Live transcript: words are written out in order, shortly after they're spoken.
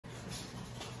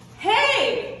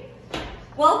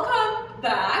Welcome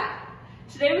back.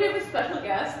 Today we have a special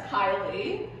guest,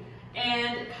 Kylie,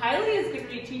 and Kylie is going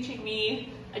to be teaching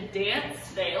me a dance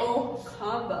style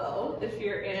combo, if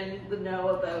you're in the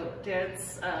know about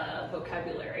dance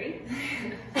vocabulary.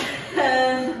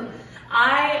 And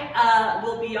I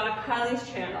will be on Kylie's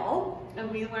channel, and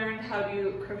we learned how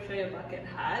to crochet a bucket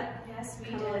hat. Yes,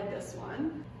 we Kind of did. like this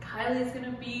one. Kylie's going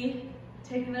to be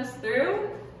taking us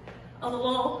through a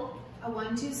little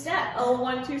 1-2 step.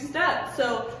 1-2 step.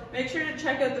 So make sure to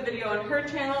check out the video on her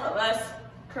channel of us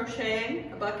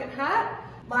crocheting a bucket hat.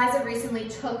 Liza recently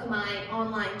took my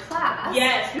online class.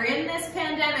 Yes. We're in this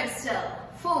pandemic still.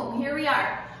 Boom, here we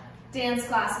are. Dance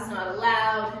class is not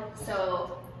allowed,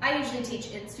 so I usually teach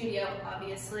in studio,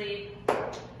 obviously,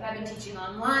 but I've been teaching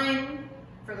online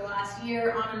for the last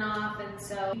year, on and off, and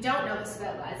so you don't know this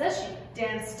about Liza. She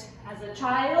danced as a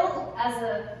child, as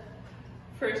a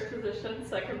First position,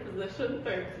 second position,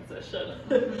 third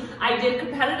position. I did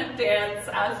competitive dance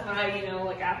as my,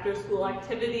 like after school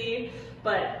activity,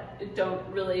 but don't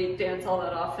really dance all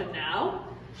that often now.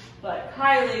 But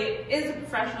Kylie is a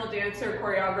professional dancer,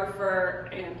 choreographer,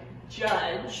 and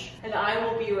judge, and I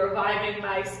will be reviving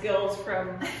my skills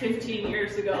from 15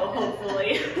 years ago,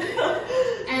 hopefully.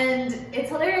 And it's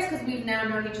hilarious because we've now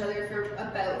known each other for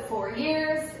about 4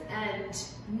 years and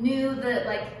knew that,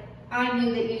 I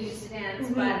knew that you used to dance,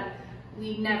 but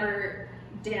we never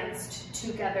danced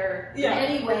together in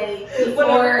any way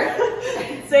before.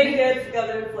 Saying dance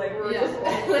together, it's like we're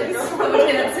just slow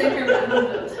dancing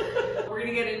around. We're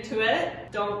gonna get into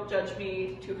it. Don't judge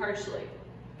me too harshly.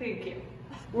 Thank you.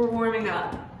 We're warming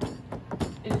up.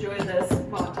 Enjoy this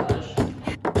montage.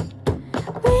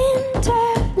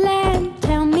 Winterland,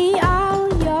 tell me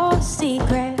all your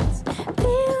secrets.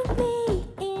 Fill me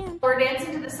in. We're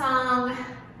dancing to the song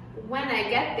When I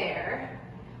Get There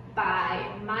by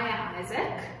Maya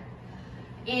Isaac.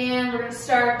 And we're gonna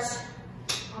start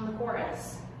on the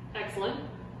chorus. Excellent.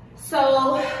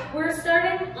 So we're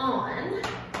starting on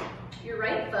your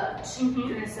right foot.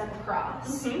 You're gonna step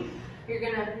across. You're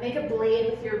gonna make a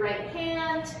blade with your right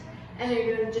hand, and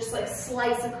you're gonna just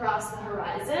slice across the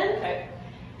horizon. Okay.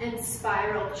 And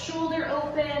spiral the shoulder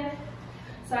open.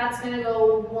 So that's gonna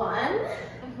go 1.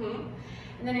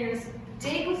 And then you're gonna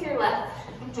dig with your left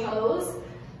toes.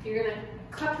 You're gonna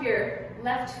cup your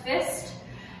left fist,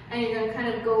 and you're gonna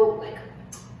kind of go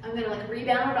I'm gonna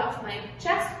rebound it off my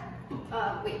chest.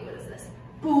 Wait, what is this?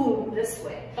 Boom, this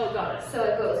way. Oh, got it. So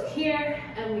it goes here,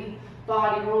 and we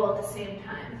body roll at the same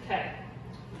time. Okay.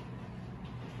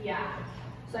 Yeah,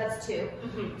 so that's 2.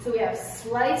 So we have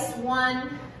slice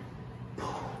 1,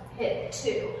 hit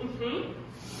 2.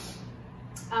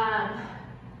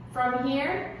 From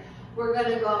here, we're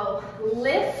gonna go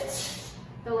lift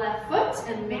the left foot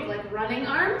and make running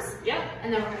arms. Yeah.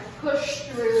 And then we're gonna push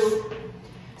through.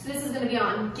 So this is gonna be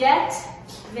on get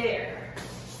there.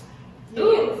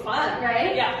 Ooh, fun.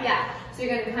 Right? Yeah. Yeah. So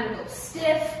you're gonna kind of go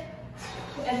stiff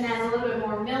and then a little bit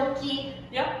more milky.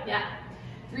 Yep. Yeah.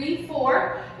 3,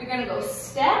 4. You're gonna go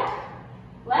step,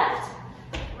 left,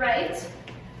 right,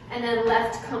 and then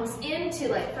left comes into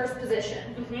first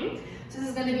position. So this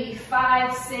is gonna be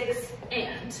 5, 6,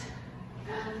 and.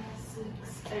 5,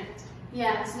 6, and.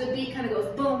 Yeah, so the beat kind of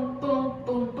goes boom, boom,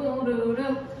 boom, boom, doo,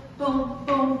 doo, boom,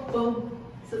 boom, boom.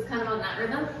 So it's kind of on that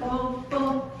rhythm. Boom,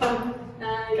 boom, boom.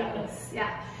 Nice.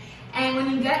 Yeah. And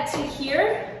when you get to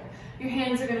here, your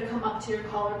hands are gonna come up to your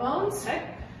collarbones. Okay.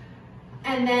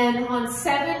 And then on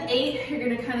 7, 8, you're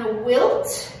gonna kind of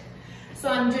wilt. So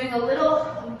I'm doing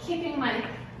I'm kicking my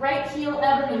right heel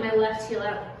out and my left heel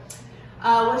out.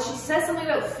 Well, she says something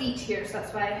about feet here, so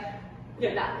that's why I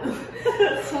did that move.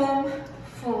 Boom,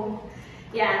 boom.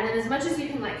 Yeah, and then as much as you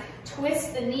can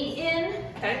twist the knee in,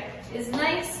 is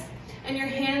nice. And your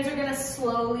hands are gonna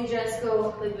slowly just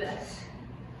go like this.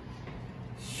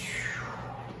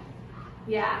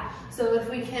 Yeah, so if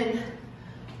we can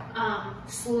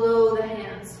slow the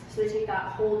hands, so they take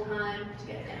that whole time to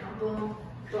get down. Boom,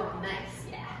 boom, nice,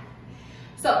 yeah.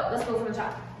 So let's go from the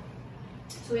top.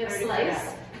 So we have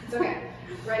slice. It's okay.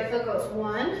 Right foot goes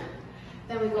 1,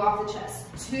 then we go off the chest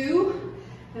 2,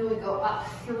 then we go up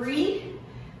 3,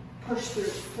 push through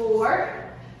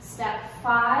 4, step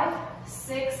 5,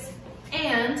 6,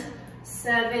 and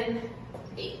 7,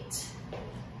 8.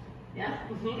 Yeah,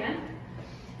 again.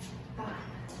 5,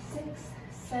 6,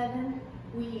 7,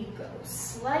 we go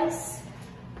slice,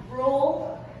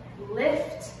 roll,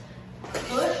 lift,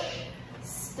 push,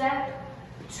 step,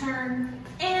 turn,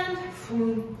 and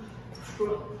boom,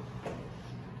 boom.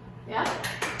 Yeah?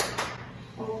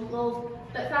 A little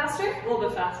bit faster? A little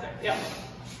bit faster. Yep.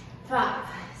 5,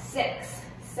 6,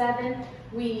 7,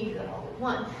 we go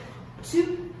 1,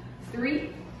 2, 3,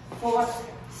 4,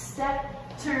 step,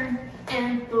 turn,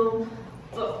 and boom,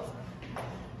 boom.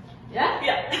 Yeah?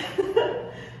 Yeah.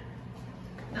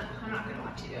 No, I'm not gonna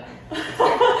watch you do it. That's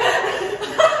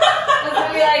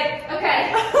gonna be like,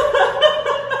 okay.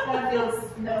 That feels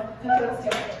too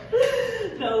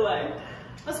much. No way.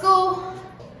 Let's go.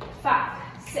 5,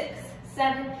 6,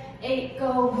 7, 8,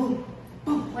 go, boom,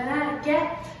 boom. When I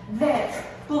get there,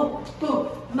 boom, boom.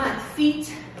 My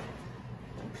feet,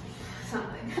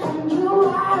 something. You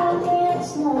are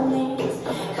this moment,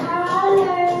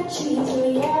 color trees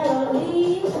with yellow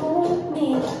leaves on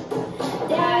me.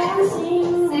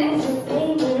 Dancing with the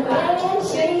baby red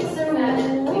shakes the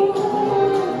room.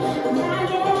 When I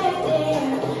get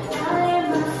there, I let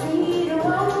my feet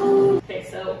roll. Okay,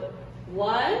 so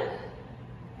 1.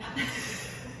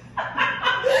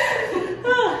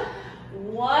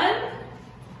 1,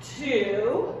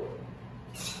 2,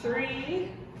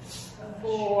 3,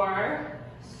 4,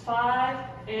 5,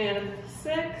 and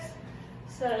 6,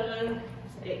 7,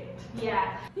 8.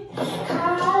 Yeah.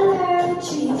 Color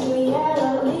trees with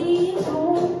yellow leaves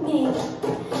on me.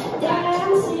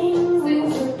 Dancing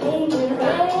with the baby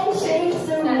red shakes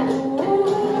the room.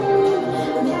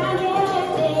 When I get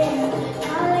there,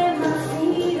 I let my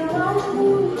feet roll.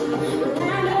 When I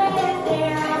get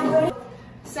there, I break.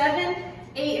 7,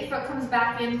 8, your foot comes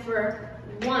back in for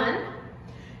 1.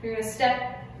 You're gonna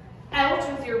step out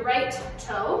with your right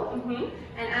toe.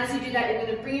 And as you do that, you're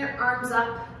gonna bring your arms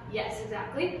up. Yes,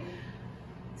 exactly.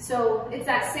 So it's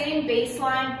that same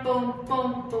baseline, boom,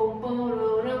 boom, boom, boom,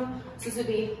 boom, boom. So this would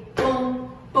be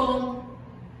boom, boom,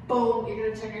 boom. You're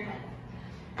gonna turn your head.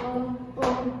 Boom,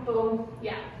 boom, boom,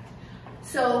 yeah.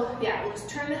 So yeah, we'll just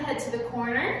turn the head to the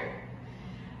corner.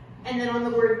 And then on the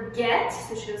word get,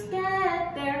 so she goes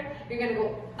get there, you're gonna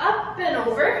go up and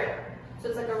over. So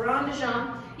it's like a rond de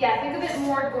jambe. Yeah, think of it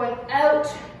more going out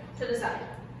to the side.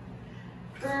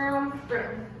 Boom,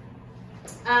 boom.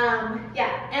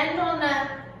 Yeah, end on the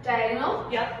diagonal.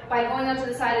 Yep. By going out to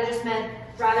the side, it just meant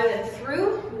rather than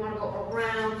through, we want to go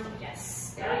around.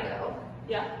 Yes, there we go.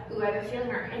 Yeah. Ooh, I have a feeling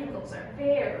our ankles are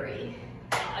very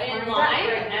In line.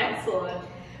 Excellent.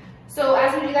 So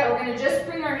as we do that, we're going to just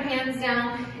bring our hands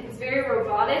down. It's very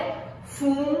robotic.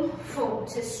 Foom,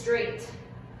 foom, to straight.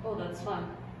 Oh, that's fun.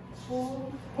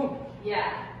 Foom, foom.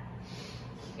 Yeah.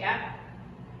 Yeah.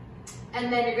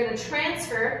 And then you're going to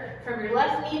transfer from your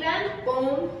left knee bend,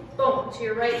 boom, boom, to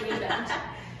your right knee bend.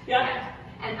 Yeah.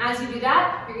 And as you do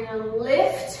that, you're going to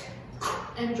lift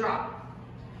and drop.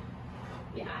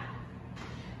 Yeah.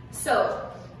 So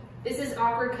this is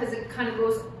awkward because it kind of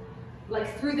goes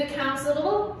like through the counts a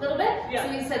little bit. Yeah.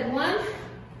 So we said 1,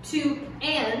 2,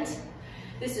 and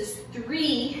this is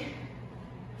 3.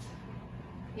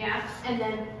 Yeah. And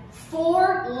then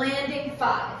 4, landing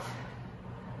 5.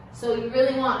 So you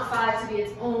really want 5 to be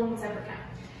its own separate count.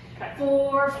 Okay.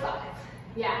 4, 5.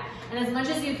 Yeah. And as much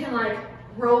as you can like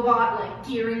robot like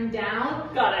gearing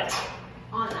down Got it.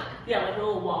 on that. Yeah, like a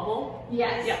little wobble.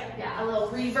 Yes. Yeah. Yeah. A little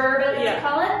reverb, as Yeah. we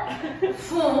call it.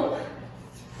 Foom.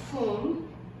 Foom.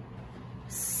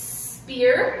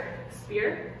 Spear.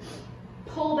 Spear.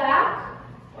 Pull back.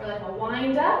 Or like a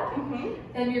wind up.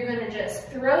 Then you're gonna just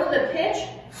throw the pitch.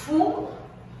 Foom.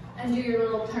 And do your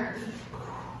little turn.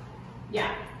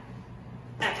 Yeah.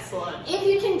 Excellent. If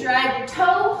you can drag your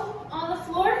toe on the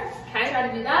floor, Okay. try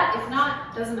to do that. If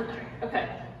not, doesn't matter. Okay.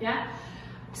 Yeah?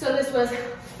 So this was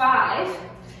 5.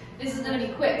 This is gonna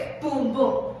be quick. Boom,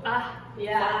 boom. Ah.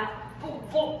 Yeah. Boom,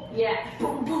 boom. Yeah.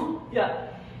 Boom, boom. Yeah.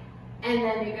 And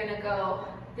then you're gonna go,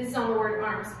 this is on the word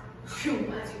arms.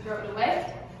 Phew, as you throw it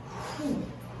away. Phew.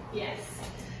 Yes.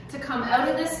 To come out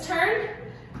of this turn,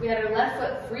 we had our left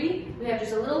foot free. We have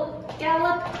just a little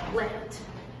gallop land.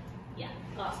 Yeah.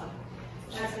 Awesome.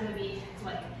 That's gonna be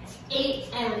like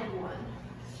 8 and 1.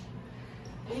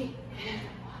 8 and 1.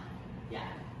 Yeah.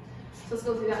 So let's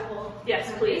go through that whole.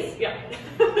 Yes, please. Yeah.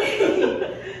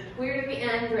 Weird at the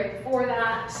end, right before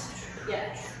that.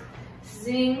 Yes.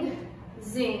 Zing,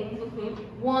 zing.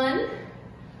 1,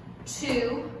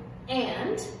 2,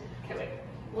 and. Okay, wait.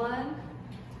 1,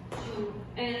 2,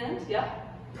 and. Yeah.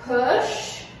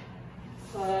 Push,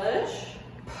 Push.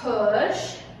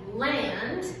 push,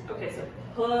 land. Okay, so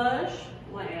push,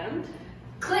 land,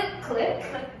 Click, click.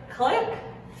 click, click.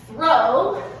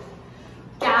 Throw,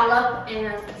 gallop,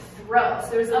 and throw.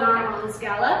 So there's an arm on this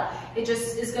gallop. It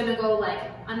just is gonna go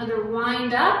like another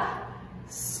wind up,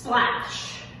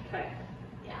 splash. Okay.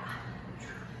 Yeah.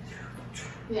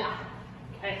 Yeah.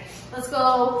 Okay. Let's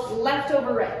go left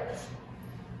over right.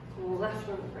 Left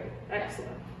over right.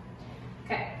 Excellent.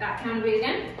 Okay, that counted me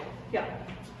again. Yeah.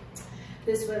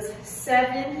 This was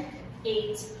 7,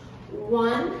 8,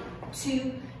 1,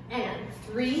 2, and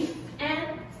 3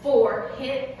 and 4,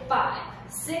 hit 5,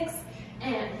 6,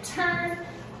 and turn,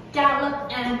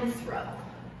 gallop, and throw.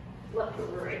 Left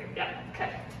over, right. Yeah.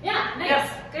 Okay. Yeah, nice.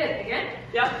 Yep. Good. Again.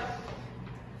 Yep.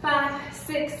 5,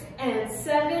 6, and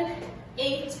 7,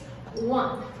 8,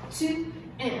 1, 2,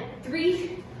 and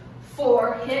 3,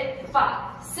 4, hit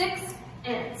 5, 6,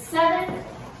 and 7,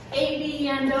 80,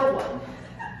 and a 1.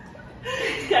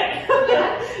 Okay.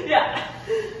 Yeah. Yeah.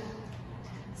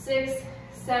 6,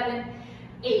 7,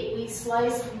 8. We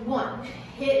slice 1,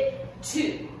 hit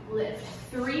 2, lift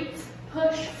 3,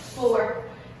 push 4,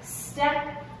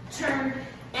 step, turn,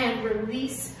 and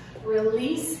release,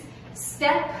 release,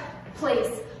 step,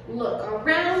 place, look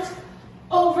around,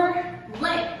 over,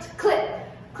 land, click,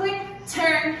 click,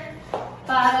 turn,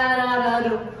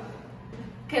 ba-da-da-da-do.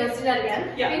 Okay, let's do that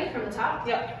again. Yeah. Okay, from the top.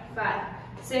 Yep. 5,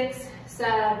 6,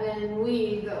 7,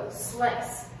 we go,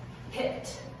 slice,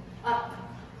 hit, up,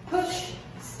 push,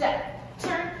 step,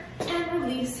 turn, and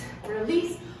release,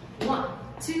 release, 1,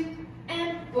 2,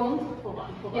 and boom. Hold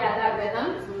on. Yeah, that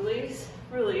rhythm. Release,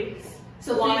 release.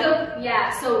 So One. think of,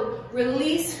 yeah, so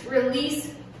release,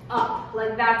 release, up.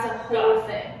 Like that's a whole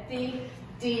thing. D,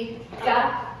 D,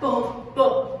 ga, boom,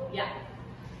 boom. Yeah.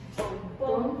 Boom,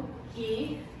 boom,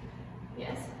 E.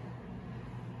 Yes.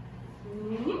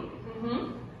 Mm-hmm.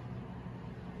 Mm-hmm.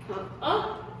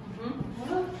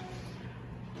 Mm-hmm.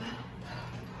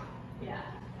 Yeah.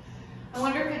 I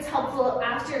wonder if it's helpful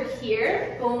after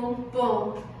here, boom,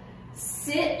 boom.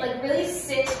 Sit, like really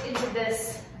sit into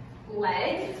this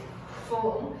leg,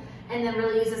 boom, and then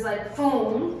release is like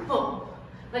boom, boom.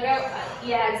 Like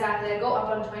yeah, exactly. I go up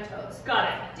onto my toes. Got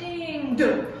it. Ding,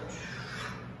 dong.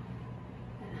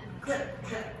 And then click,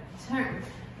 click, turn.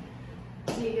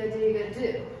 Diga, diga,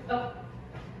 do. Oh,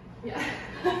 yeah.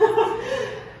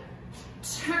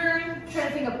 Turn. Try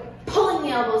to think of pulling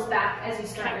the elbows back as you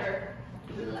start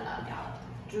your gallop.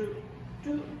 Do,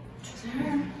 do.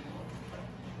 Turn.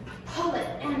 Pull it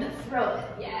and throw it.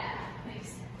 Yeah.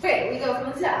 Nice. Okay, we go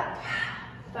from the top.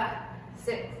 5,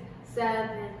 6,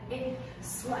 7, 8.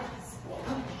 Slice.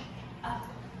 Push. Up.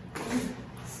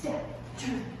 Step.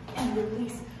 Turn. And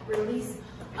release. Release.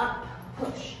 Up.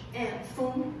 Push. And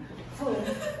boom. Boom.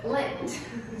 Land.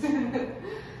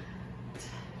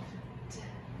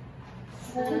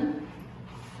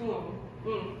 Boom.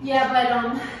 Yeah,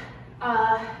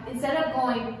 but instead of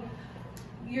going,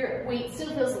 your weight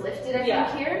still feels lifted, I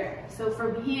think, here. So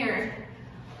from here,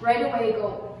 right away,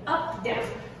 go up, down.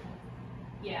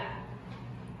 Yeah.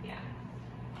 Yeah.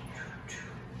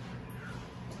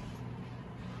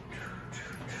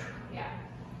 Yeah.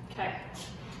 Okay.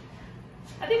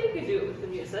 I think we could do it with the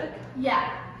music.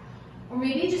 Yeah. Or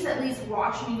maybe just at least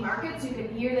watch me mark it so you can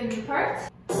hear the new parts.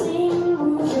 Dancing,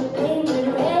 move your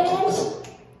favorite ranch.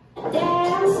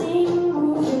 Dancing,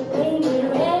 move your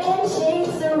favorite ranch.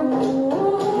 Shakes the room.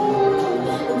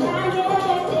 When I get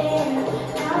there,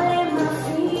 I'll let my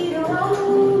feet roll.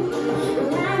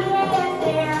 When I get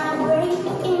there, I'll break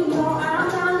in your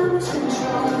arms. I'll lose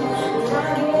control. When I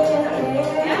get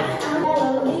there, I'll let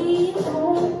a lead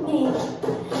through me.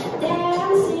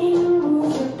 Dancing,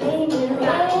 move your favorite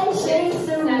ranch. Shakes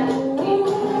the room.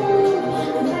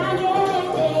 When I get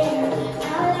there,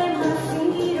 I'll let my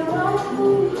feet roll.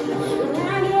 When I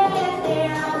get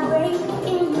there, I'll break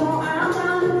in your arms.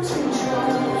 I'll lose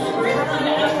control. When I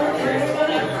get there,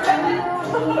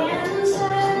 the answer.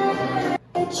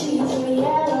 Trees a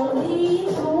yellow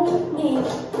leaf on me.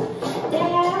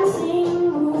 Dancing,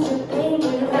 move your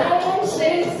favorite ranch.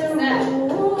 Shakes the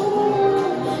room.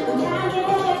 When I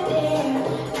get there,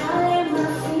 I'll let my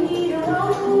feet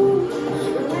roll.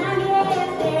 When I get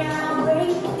there, I'll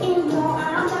break in your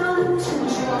arms. I'll lose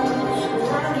control.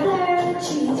 When I get there, the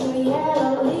trees a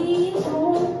yellow leaf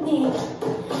on me.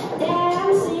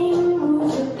 Dancing,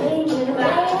 move your favorite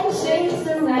ranch. Shakes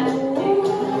the room.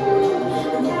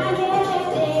 When I get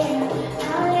there,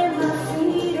 I'll let my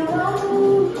feet roll.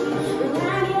 When I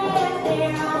get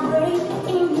there, I'll break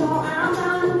in your arms.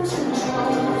 I'll lose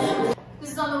control. This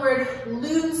is on the word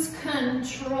lose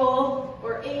control,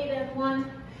 or 8 and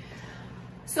 1.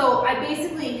 So I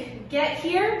basically get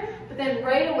here, but then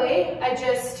right away I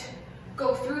just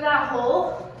go through that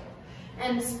hole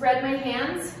and spread my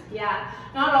hands. Yeah,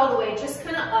 not all the way, just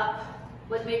kind of up.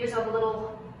 Like make yourself a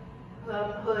little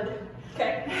hood.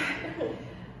 Okay.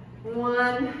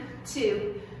 1,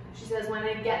 2. She says when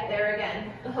I get there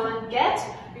again. On get,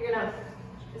 you're gonna,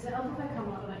 is it helpful if I come a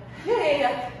little bit?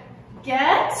 Yeah.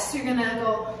 Get, you're gonna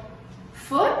go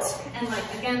foot, and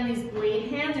like again, these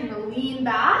blade hands, you're gonna lean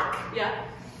back. Yeah.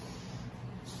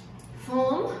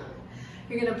 Boom.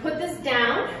 You're gonna put this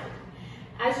down.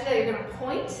 As you do that, you're gonna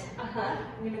point. Uh-huh.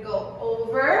 I'm gonna go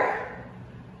over,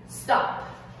 stop.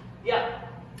 Yeah.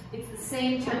 It's the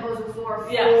same tempo as before.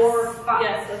 Yes. 4, 5.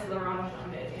 Yes, that's the wrong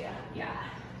sound. Yeah. Yeah.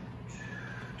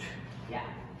 Yeah.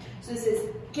 So this is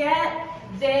get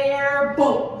there,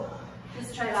 boom.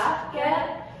 Just try that.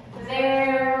 Get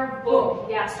there, boom.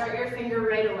 Yeah, start your finger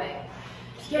right away.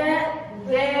 Get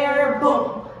there,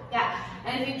 boom. Yeah.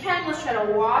 And if you can, let's try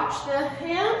to watch the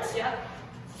hand. Yeah.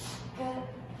 Get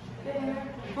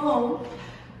there, boom.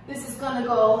 This is gonna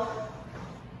go,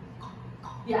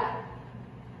 yeah.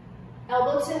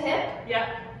 Elbow to hip.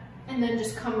 Yeah. And then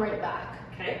just come right back.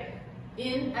 Okay.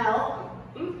 In L.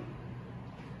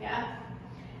 Yeah.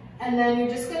 And then you're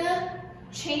just gonna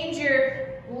change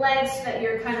your legs so that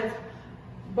you're kind of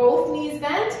both knees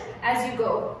bent as you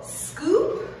go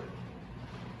scoop,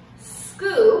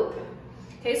 scoop.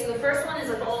 Okay, so the first one is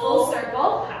like a full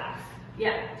circle. Half.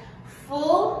 Yeah.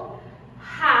 Full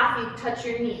half, you touch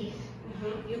your knee.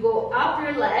 You go up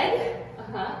your leg,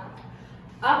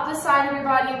 up the side of your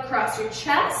body, across your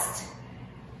chest,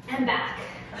 and back.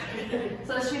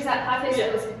 So let's use that half face. So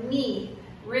it goes knee,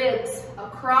 ribs,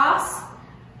 across,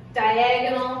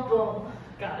 diagonal, boom.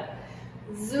 Got it.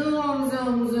 Zoom,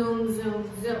 zoom, zoom,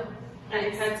 zoom, zoom. And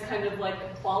your head's kind of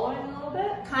like following a little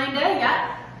bit? Kinda,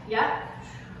 yeah. Yeah.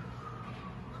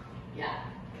 Yeah.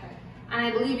 Okay. And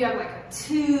I believe you have like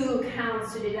 2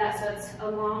 counts to do that, so it's a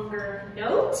longer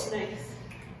note. Nice.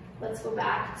 Let's go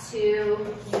back to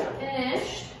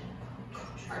finished.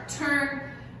 Our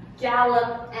turn,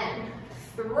 gallop, and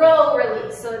throw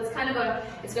release. So it's kind of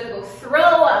it's gonna go throw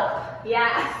up.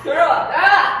 Yeah. Throw up.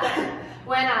 Ah.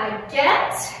 When I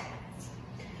get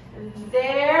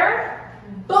there,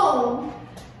 boom,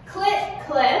 click,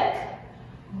 click,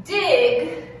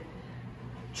 dig,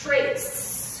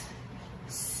 trace,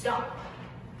 stop.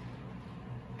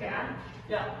 Okay.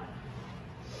 Yeah.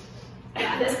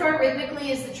 Yeah, this part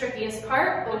rhythmically is the trickiest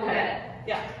part, but we'll get it.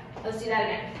 Yeah. Let's do that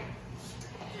again.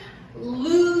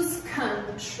 Lose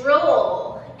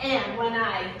control. And when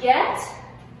I get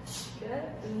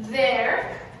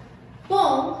there,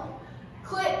 boom,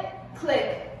 click,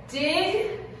 click,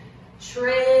 dig,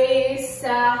 trace,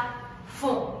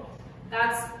 boom.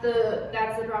 That's the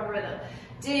proper rhythm.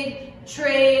 Dig,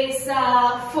 trace,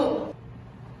 boom.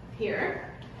 Here,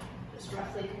 just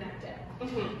roughly connect it.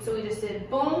 So we just did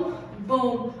boom,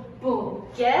 boom, boom.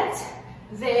 Get,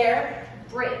 there,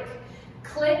 break.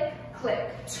 Click, click,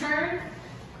 turn,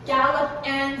 gallop,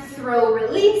 and throw,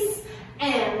 release,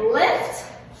 and lift,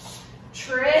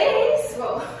 trace,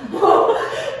 whoa,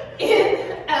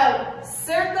 in, out,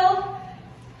 circle,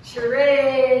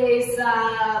 trace,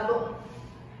 boom.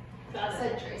 That's I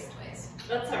said trace twice.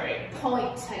 That's all right.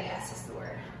 Point, I guess, is the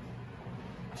word.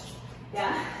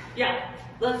 Yeah? Yeah.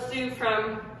 Let's do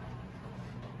from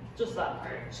just that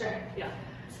part. Sure. Yeah.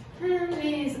 And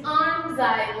these arms,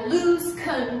 I lose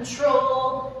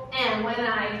control. And when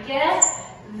I get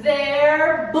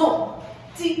there, boom,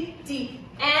 deep, deep,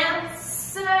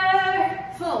 answer,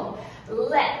 boom,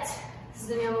 let. This is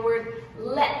the name of the word,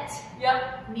 let.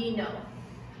 Yep. Me know.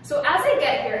 So as I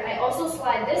get here, I also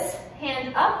slide this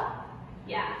hand up.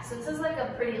 Yeah, so this is like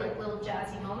a pretty like little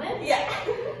jazzy moment. Yeah.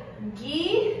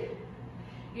 Gi,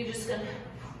 you're just gonna,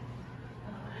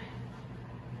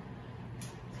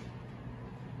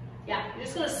 yeah, you're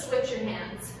just gonna switch your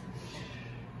hands.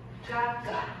 Ga,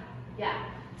 ga. Yeah,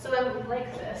 so I'm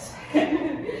like this.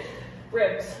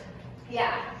 Ribs.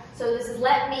 Yeah, so this is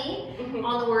let me.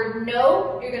 On the word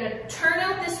no, you're gonna turn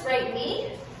out this right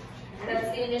knee.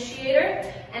 That's the initiator.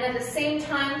 And at the same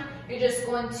time, you're just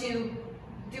going to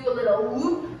do a little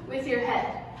whoop with your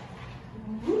head.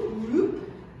 Whoop,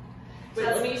 whoop. Wait,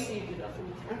 let me see you do that from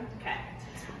the front. Okay.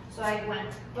 So I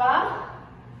went ba,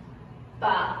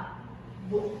 ba,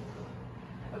 whoop.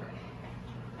 Okay.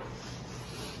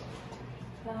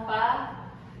 Ba,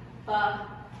 ba,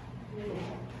 whoop.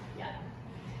 Yeah.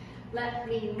 Let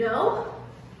me know.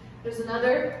 There's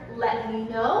another let me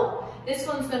know. This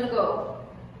one's gonna go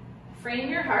frame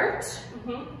your heart,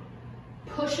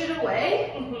 push it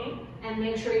away, and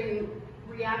make sure you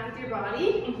react with your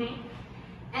body.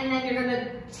 And then you're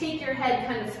gonna take your head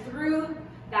kind of through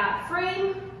that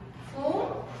frame,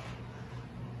 boom,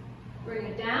 bring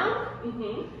it down,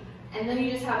 and then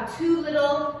you just have 2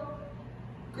 little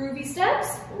groovy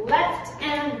steps, left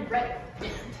and right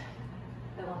hand.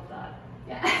 I love that.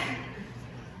 Yeah.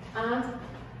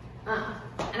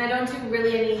 And I don't do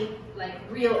really any like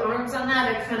real arms on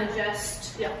that. I kind of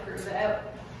just groove it out.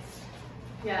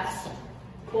 Yeah.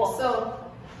 Cool.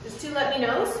 So just 2 let me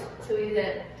knows. So we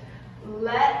did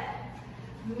let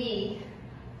me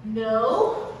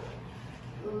know,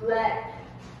 let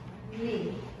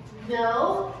me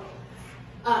know,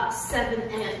 7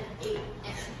 and 8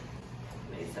 and.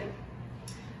 Amazing.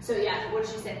 So yeah, what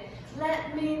did she say?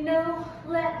 Let me know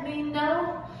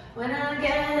when I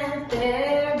get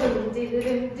there. Boom, dee, dee,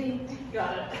 dee, dee.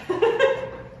 Got it.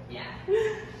 Yeah.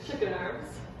 Chicken arms.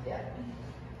 Yeah.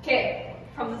 Okay.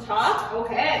 From the top?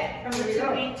 Okay. From the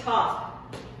tippity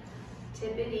top.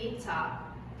 Tippity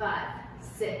top. 5,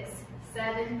 6,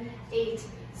 7, 8.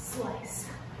 Slice.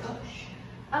 Push.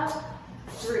 Up.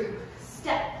 Through.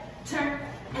 Step. Turn.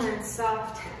 And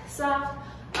soft. Soft.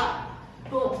 Up.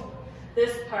 Boom.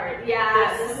 This part.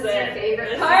 Yeah, this is your it. favorite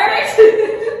This part.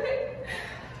 is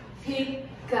He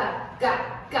got.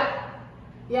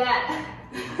 Yeah.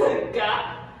 it.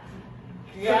 Got.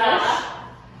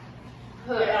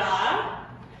 Push.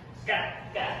 Got.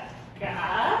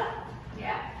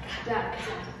 Yeah. Got.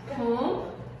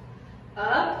 Boom.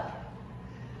 Up.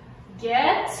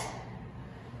 Get.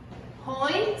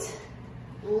 Point.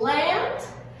 Land.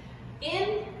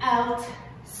 In. Out.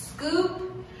 Scoop.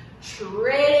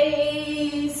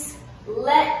 Trace.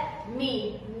 Let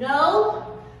me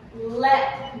know.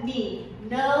 Let me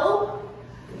know.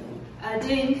 A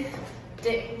ding,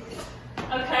 ding.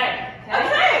 Okay.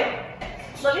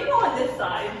 Let me go on this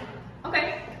side.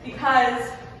 Okay. Because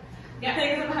the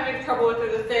things I'm having trouble with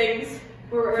are the things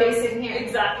We're facing here.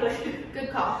 Exactly. Good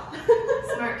call.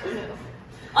 Smart move.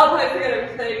 I'll probably forget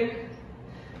everything.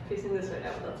 Facing this right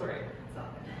now, but that's alright.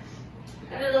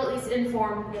 And it'll at least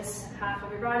inform this half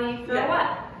of your body for Yeah. a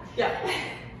while. Yeah.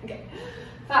 Okay.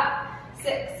 5,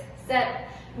 6, 7.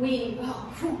 We go.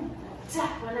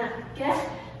 Tap when I get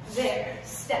there.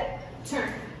 Step,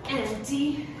 turn, and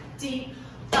D,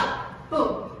 up,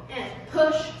 boom, and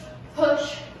push,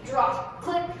 drop,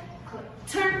 click,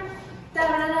 turn, da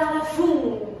da da da,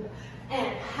 boom,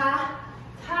 and ha,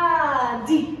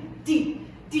 D.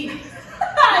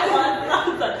 I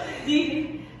love that.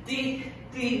 D.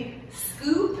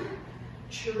 Scoop,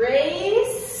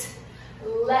 trace,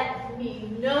 let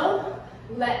me know.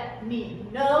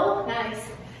 Nice.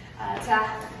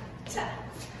 Ta.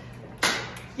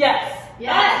 Yes.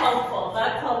 Yes.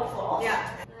 That's helpful. Yeah.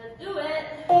 Let's do it.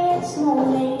 It's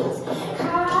moments,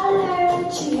 color,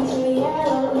 choose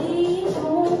reality,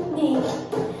 don't need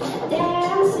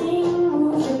dancing,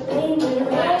 move your baby,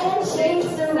 red shakes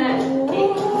the room.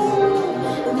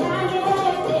 When I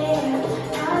get there,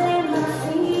 I'll let my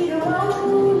feet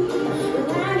roll. When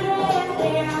I get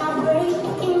there, I'll break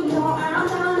in your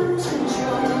arms, I'm lose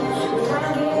control. When I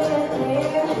get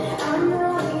there, I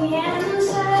know the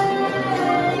answer.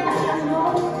 I know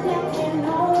that you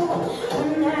know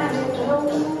when I get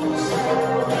closer.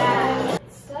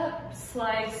 Step,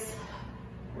 slice,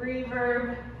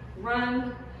 reverb,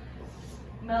 run,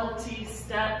 melty,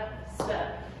 step.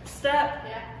 Yeah.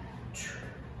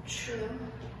 True.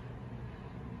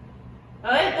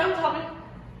 Alright, don't tell me.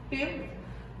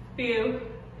 View.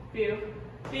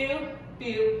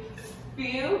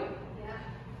 Yeah.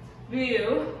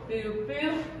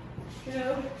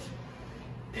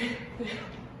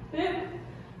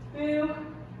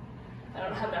 I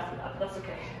don't have enough of that, but that's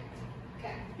okay.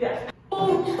 Okay. Yeah.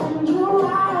 And you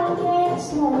are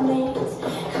this moments,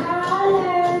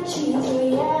 color, choose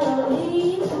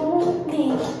reality, don't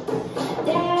need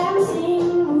dancing,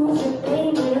 move your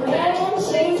baby, red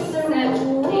shakes the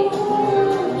room.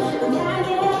 When I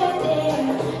get there,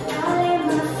 I'll let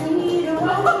my feet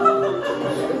roll.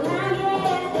 When I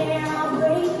get there, I'll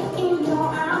break in your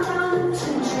arms, I'll lose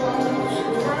control.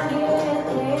 When I get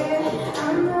there, I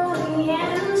know the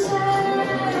answer.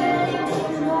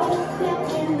 Let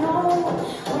you know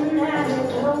when I get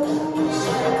closer.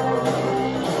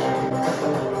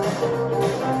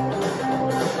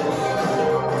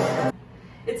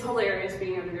 It's hilarious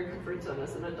being out of your comfort zone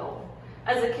as an adult.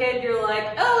 As a kid, you're like,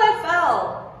 oh, I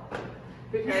fell.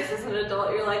 Because as an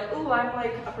adult, you're like, oh, I'm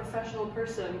like a professional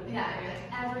person. Yeah, you're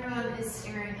like, everyone is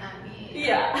staring at me.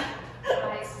 Yeah.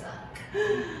 I suck.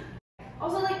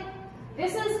 Also, like,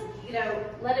 this is,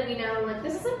 let it be known, like,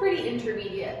 this is a pretty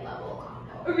intermediate level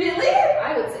combo. Really?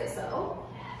 I would say so.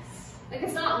 Yes. Like,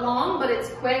 it's not long, but it's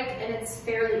quick and it's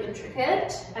fairly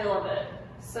intricate. I love it.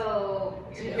 So,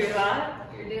 Did you hear that?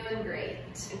 You're doing great.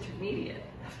 Intermediate.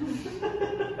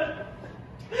 Intermediate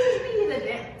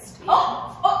advanced.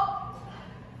 Oh!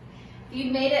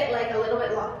 You made it like a little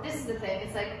bit long. This is the thing.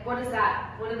 It's like, what is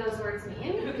that? What do those words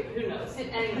mean? Who knows?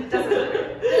 Anyway, it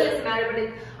doesn't matter, but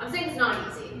I'm saying it's not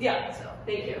easy. Yeah. So,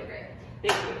 Thank you. Great.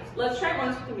 Thank you. Let's try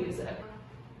ones with the music.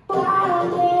 I'm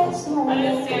gonna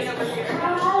stand over here.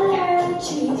 color,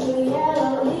 choose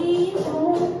reality,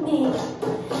 don't need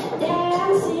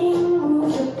dancing,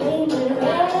 move your baby,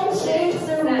 red shakes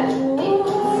the room.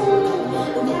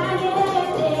 When I get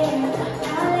there,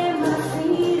 I'll let my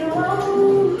feet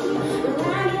roll. When I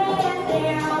get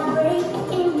there, I'll break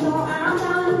in your arms,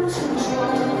 I'll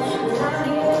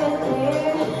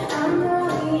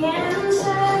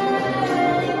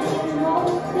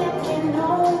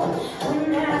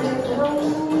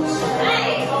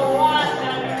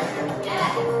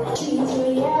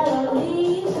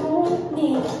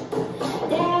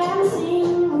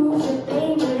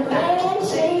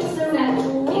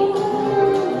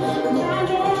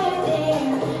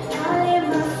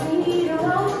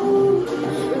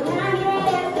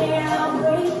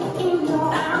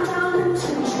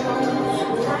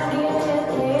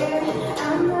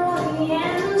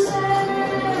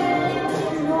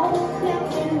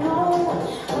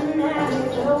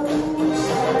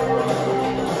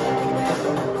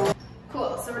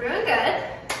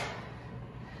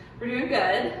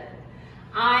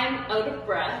I'm out of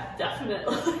breath,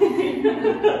 definitely.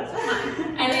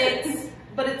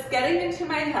 But it's getting into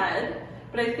my head,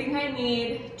 but I think I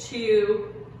need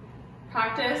to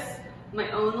practice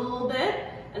my own a little bit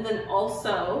and then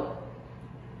also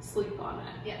sleep on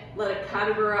it. Yeah. Let it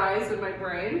categorize in my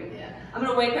brain. Yeah. I'm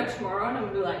gonna wake up tomorrow and I'm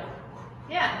gonna be like,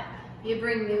 yeah. You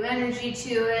bring new energy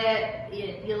to it.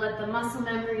 You let the muscle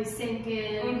memory sink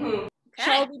in. mm-hmm. Okay.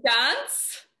 Shall we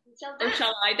dance? Or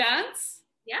shall I dance?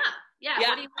 Yeah. Yeah.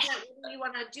 What do you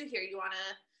want to do here? You want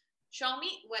to show me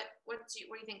what are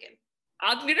you thinking?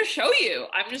 I'm gonna show you.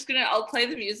 I'll play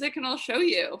the music and I'll show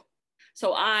you.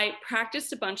 So I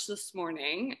practiced a bunch this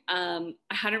morning. I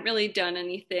hadn't really done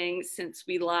anything since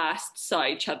we last saw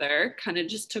each other, kind of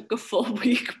just took a full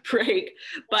week break.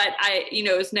 But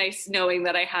it was nice knowing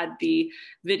that I had the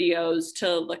videos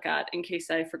to look at in case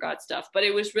I forgot stuff. But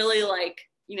it was really like,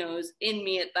 it was in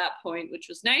me at that point, which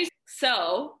was nice.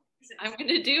 So I'm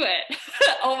gonna do it.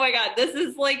 Oh my God, this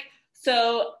is like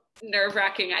so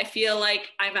nerve-wracking. I feel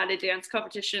like I'm at a dance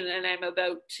competition and I'm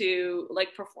about to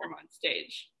like perform on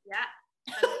stage. Yeah.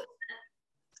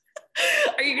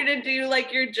 Are you gonna do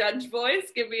like your judge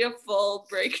voice? Give me a full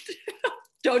breakdown.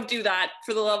 Don't do that.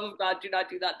 For the love of God, do not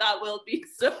do that. That will be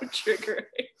so triggering.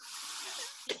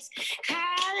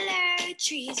 Color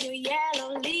trees, your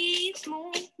yellow leaves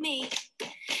move me.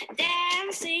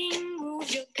 Dancing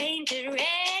moves your painted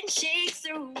red shakes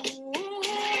the room.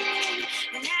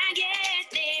 When I get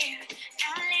there,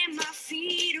 I'll let my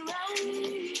feet roll.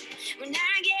 When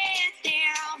I get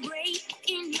there, I'll break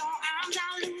in your arms,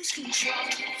 I'll lose control.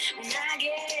 When I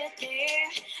get there,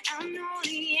 I'll know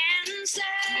the answer.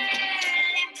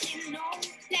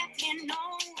 Let me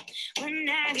know when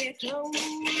I get close.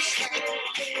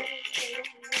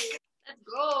 Let's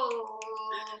go.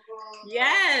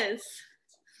 Yes.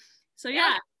 So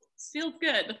yeah, feels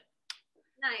good.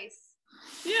 Nice.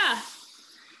 Yeah.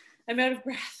 I'm out of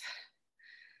breath.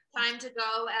 Time to go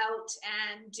out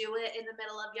and do it in the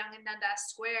middle of Yonge and Dundas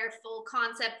Square. Full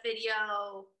concept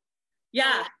video.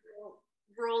 Yeah.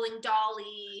 Rolling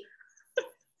dolly.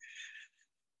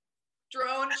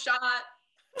 Drone shot.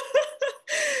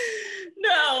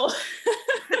 No.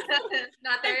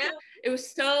 Not there yet? It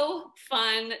was so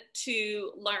fun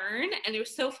to learn and it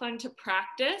was so fun to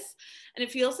practice and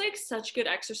it feels like such good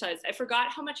exercise. I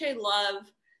forgot how much I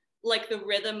love like the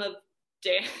rhythm of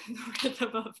dance.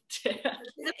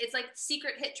 It's like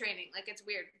secret hit training. Like it's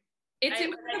weird. It's I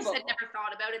incredible. just had never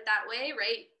thought about it that way,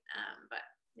 right? But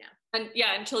yeah. And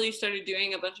yeah, until you started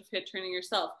doing a bunch of hit training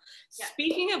yourself. Yeah.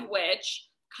 Speaking of which,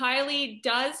 KYLIE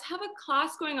does have a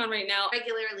class going on right now. I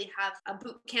regularly have a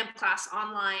boot camp class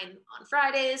online on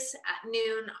Fridays at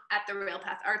noon at the Rail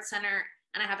Path Arts Center.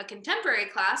 And I have a contemporary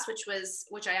class,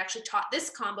 which I actually taught this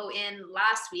combo in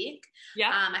last week. Yeah.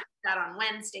 I have that on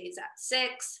Wednesdays at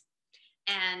 6.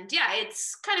 And yeah,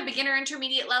 it's kind of beginner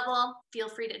intermediate level. Feel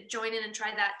free to join in and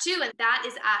try that too. And that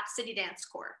is at City Dance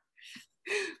Corps.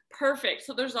 Perfect.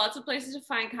 So there's lots of places to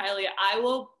find KYLIE. I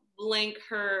will link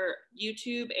her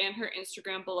YouTube and her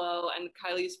Instagram below, and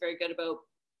KYLIE is very good about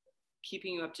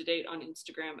keeping you up to date on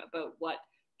Instagram about what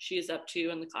she is up to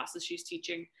and the classes she's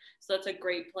teaching. So that's a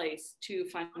great place to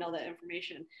find all that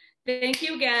information. Thank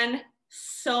you again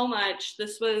so much.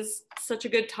 This was such a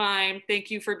good time.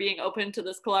 Thank you for being open to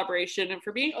this collaboration and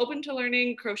for being open to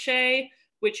learning crochet,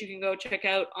 which you can go check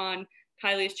out on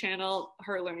KYLIE's channel,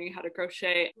 her learning how to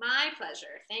crochet. My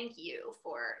pleasure. Thank you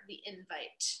for the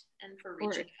invite and for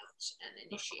reaching out and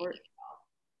initiating it all.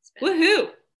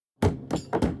 Woohoo!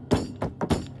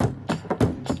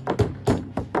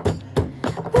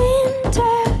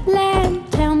 Winter